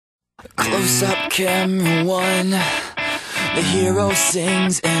Close up camera one, the hero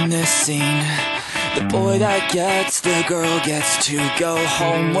sings in this scene. The boy that gets the girl gets to go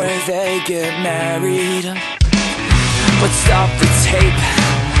home where they get married. But stop the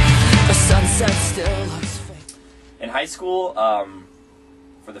tape, the sunset still looks fake. In high school,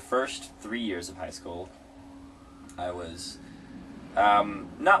 for the first 3 years of high school, I was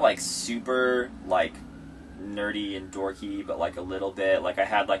not like super like nerdy and dorky, but like a little bit. Like I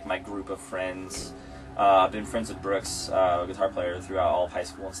had like my group of friends. I've been friends with Brooks, a guitar player, throughout all of high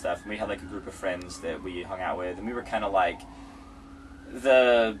school and stuff. And we had like a group of friends that we hung out with, and we were kind of like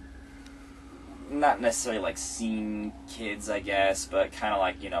the, not necessarily like scene kids, I guess, but kind of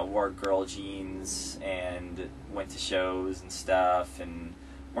like, you know, wore girl jeans and went to shows and stuff, and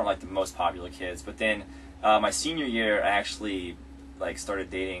weren't like the most popular kids. But then my senior year, I actually like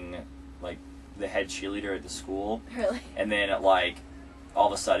started dating like the head cheerleader at the school. Really? And then like all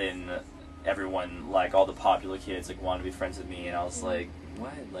of a sudden everyone, like all the popular kids, like wanted to be friends with me, and I was like,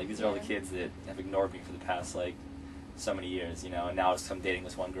 what? Like these are all the kids that have ignored me for the past like so many years, you know, and now I'm dating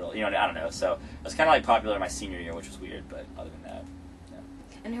this one girl, you know, I don't know. So I was kind of like popular in my senior year, which was weird, but other than that, yeah.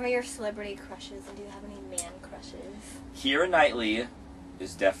 And who are your celebrity crushes, and do you have any man crushes? Keira Knightley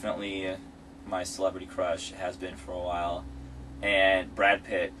is definitely my celebrity crush, has been for a while. And Brad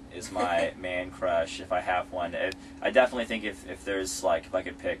Pitt is my man crush, if I have one. I definitely think if there's like, if I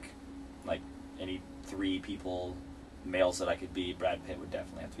could pick like any 3 people, males that I could be, Brad Pitt would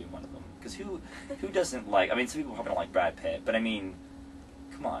definitely have to be one of them. Because who doesn't like, I mean, some people probably don't like Brad Pitt, but I mean,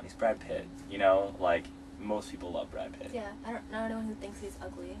 come on, he's Brad Pitt, you know? Like, most people love Brad Pitt. Yeah, I don't know anyone who thinks he's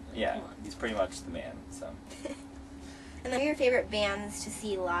ugly. Like, Yeah, come on. he's pretty much the man, so. And then your favorite bands to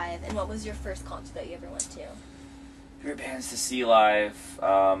see live, and what was your first concert that you ever went to? Favorite bands to see live,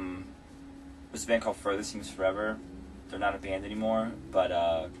 was a band called Furthest Seems Forever. They're not a band anymore,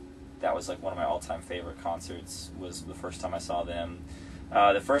 but that was like one of my all-time favorite concerts, was the first time I saw them.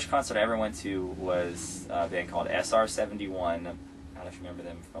 The first concert I ever went to was a band called SR-71. I don't know if you remember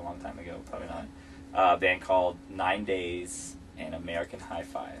them from a long time ago, probably not. A band called 9 Days and American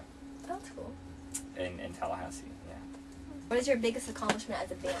Hi-Fi. That's cool. In Tallahassee, yeah. What is your biggest accomplishment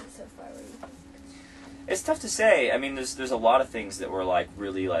as a band so far, what do you think? It's tough to say. I mean, there's a lot of things that were like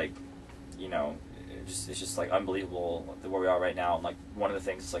really like, you know, it's just like unbelievable where we are right now. And like one of the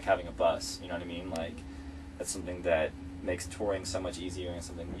things is like having a bus. You know what I mean? Like that's something that makes touring so much easier, and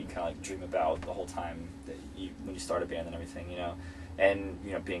something that you kind of like dream about the whole time that when you start a band and everything. You know, and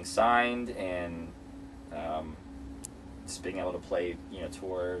you know, being signed and just being able to play, you know,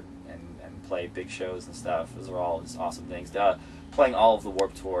 tour and play big shows and stuff. Those are all just awesome things. Playing all of the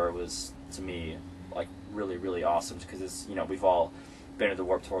Warped Tour was, to me, like really, really awesome, because it's, you know, we've all been to the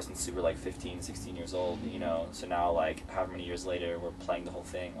Warped Tour since we were like 15, 16 years old, you know, so now like however many years later we're playing the whole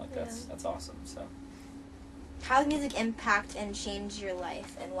thing, like that's awesome. So how does music impact and change your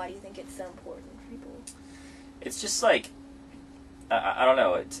life, and why do you think it's so important for people? It's just like, I don't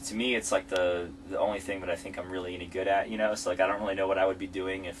know, to me it's like the only thing that I think I'm really any good at, you know, so like I don't really know what I would be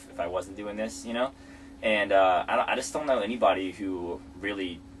doing if I wasn't doing this, you know, and I just don't know anybody who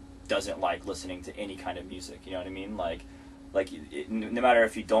really doesn't like listening to any kind of music, you know what I mean? Like no matter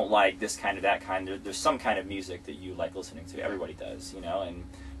if you don't like this kind or that kind, there's some kind of music that you like listening to. Everybody does, you know, and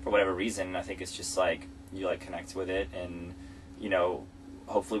for whatever reason, I think it's just like you like connect with it, and you know,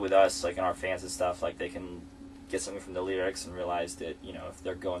 hopefully with us, like in our fans and stuff, like they can get something from the lyrics and realize that, you know, if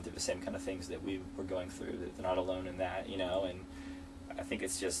they're going through the same kind of things that we were going through, that they're not alone in that, you know, and I think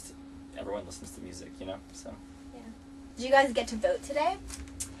it's just everyone listens to music, you know, so. Yeah. Did you guys get to vote today?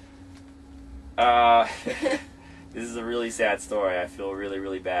 This is a really sad story. I feel really,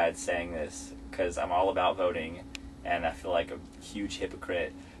 really bad saying this, because I'm all about voting, and I feel like a huge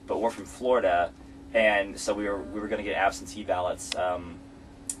hypocrite. But we're from Florida, and so we were going to get absentee ballots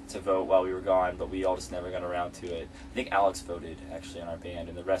to vote while we were gone, but we all just never got around to it. I think Alex voted actually in our band,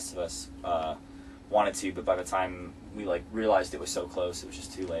 and the rest of us wanted to, but by the time we like realized it was so close, it was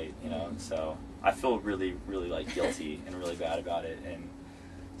just too late, you know. So I feel really, really like guilty and really bad about it, and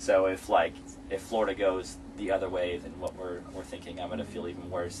so if Florida goes the other way than what we're thinking, I'm gonna feel even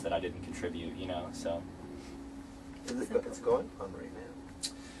worse that I didn't contribute, you know. So It's going on right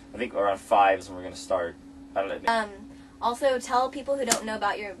now. I think around 5 is when we're gonna start. I don't know. Also, tell people who don't know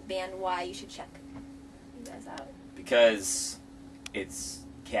about your band why you should check you guys out. Because it's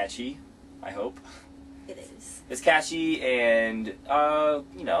catchy, I hope. It is. It's catchy, and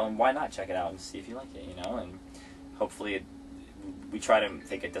you know, why not check it out and see if you like it, you know, and hopefully we try to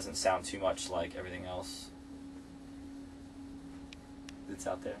think it doesn't sound too much like everything else that's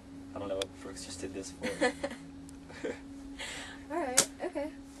out there. I don't know what Brooks just did this for. Alright, okay.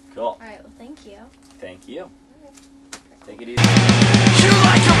 Cool. Cool. All right. Well, thank you. Thank you. All right. Take it easy. You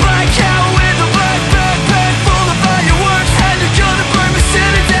like a black